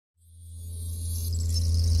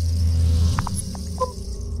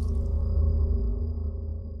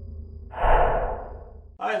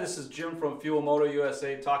this is Jim from Moto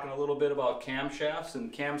USA talking a little bit about camshafts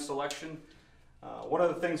and cam selection. One of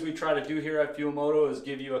the things we try to do here at Moto is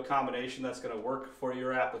give you a combination that's going to work for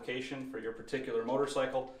your application, for your particular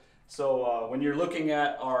motorcycle. So when you're looking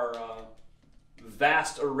at our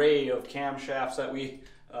vast array of camshafts that we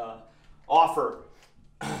offer,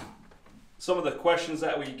 some of the questions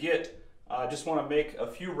that we get, I just want to make a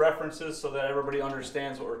few references so that everybody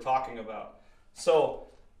understands what we're talking about. So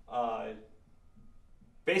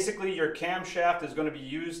basically your camshaft is going to be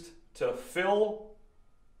used to fill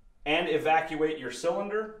and evacuate your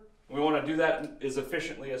cylinder. We want to do that as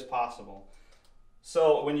efficiently as possible.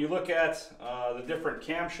 So when you look at the different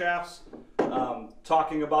camshafts,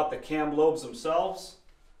 talking about the cam lobes themselves,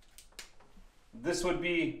 this would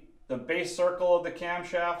be the base circle of the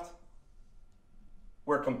camshaft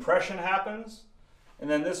where compression happens, and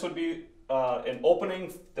then this would be the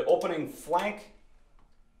opening flank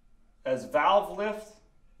as valve lift.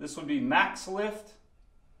 This would be max lift,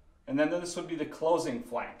 and then this would be the closing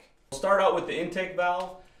flank. We'll start out with the intake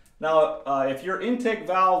valve. Now, if your intake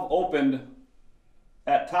valve opened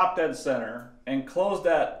at top dead center and closed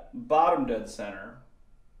at bottom dead center,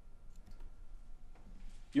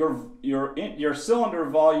 your cylinder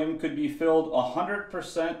volume could be filled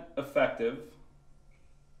 100% effective,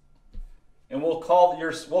 and we'll call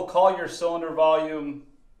your cylinder volume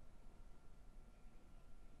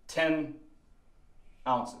 10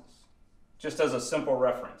 ounces, just as a simple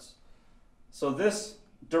reference. So this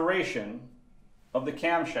duration of the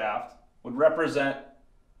camshaft would represent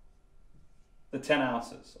the 10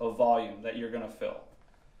 ounces of volume that you're going to fill.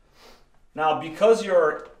 Now, because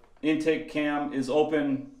your intake cam is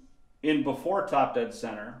open in before top dead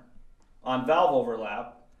center on valve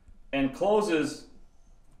overlap and closes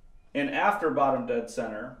in after bottom dead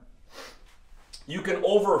center, you can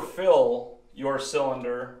overfill your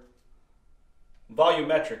cylinder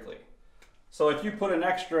volumetrically. So if you put an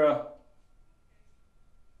extra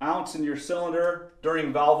ounce in your cylinder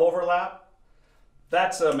during valve overlap,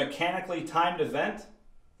 that's a mechanically timed event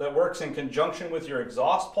that works in conjunction with your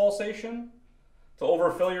exhaust pulsation to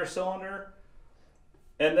overfill your cylinder.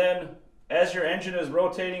 And then as your engine is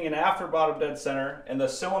rotating in after bottom dead center and the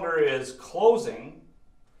cylinder is closing,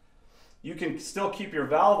 you can still keep your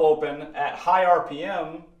valve open at high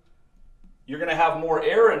RPM. You're going to have more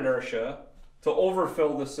air inertia to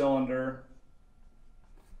overfill the cylinder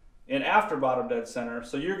in after bottom dead center.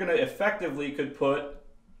 So you're going to effectively could put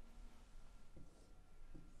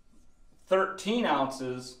 13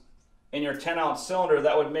 ounces in your 10 ounce cylinder.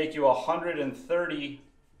 That would make you 130%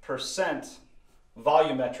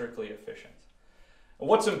 volumetrically efficient. And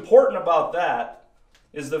what's important about that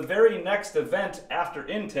is the very next event after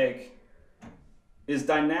intake is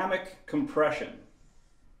dynamic compression.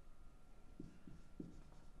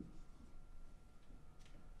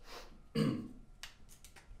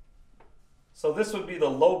 So this would be the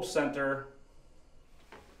lobe center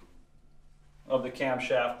of the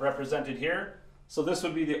camshaft represented here. So this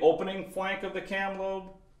would be the opening flank of the cam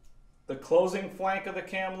lobe, the closing flank of the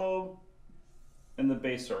cam lobe, and the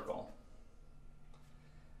base circle.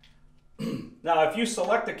 Now, if you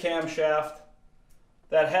select a camshaft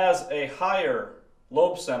that has a higher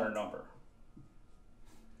lobe center number,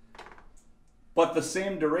 but the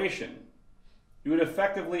same duration, you would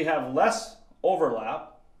effectively have less overlap,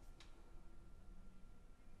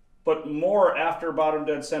 but more after bottom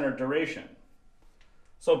dead center duration.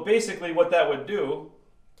 So basically what that would do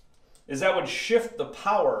is that would shift the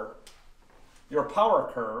power, your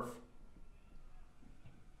power curve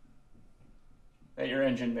that your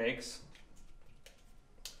engine makes.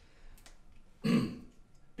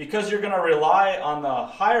 Because you're going to rely on the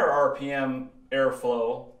higher RPM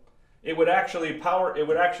airflow, it would actually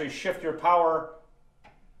shift your power,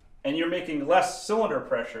 and you're making less cylinder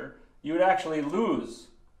pressure. You would actually lose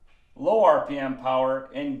low RPM power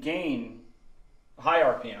and gain high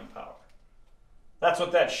RPM power. That's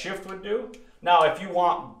what that shift would do. Now, if you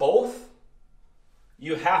want both,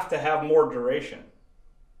 you have to have more duration.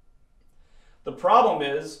 The problem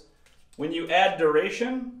is when you add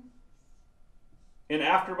duration in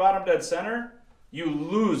after bottom dead center, you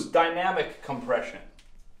lose dynamic compression.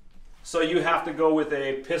 So you have to go with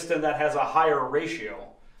a piston that has a higher ratio,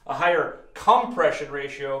 a higher compression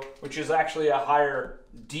ratio, which is actually a higher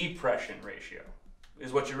depression ratio.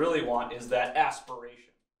 Is what you really want, is that aspiration.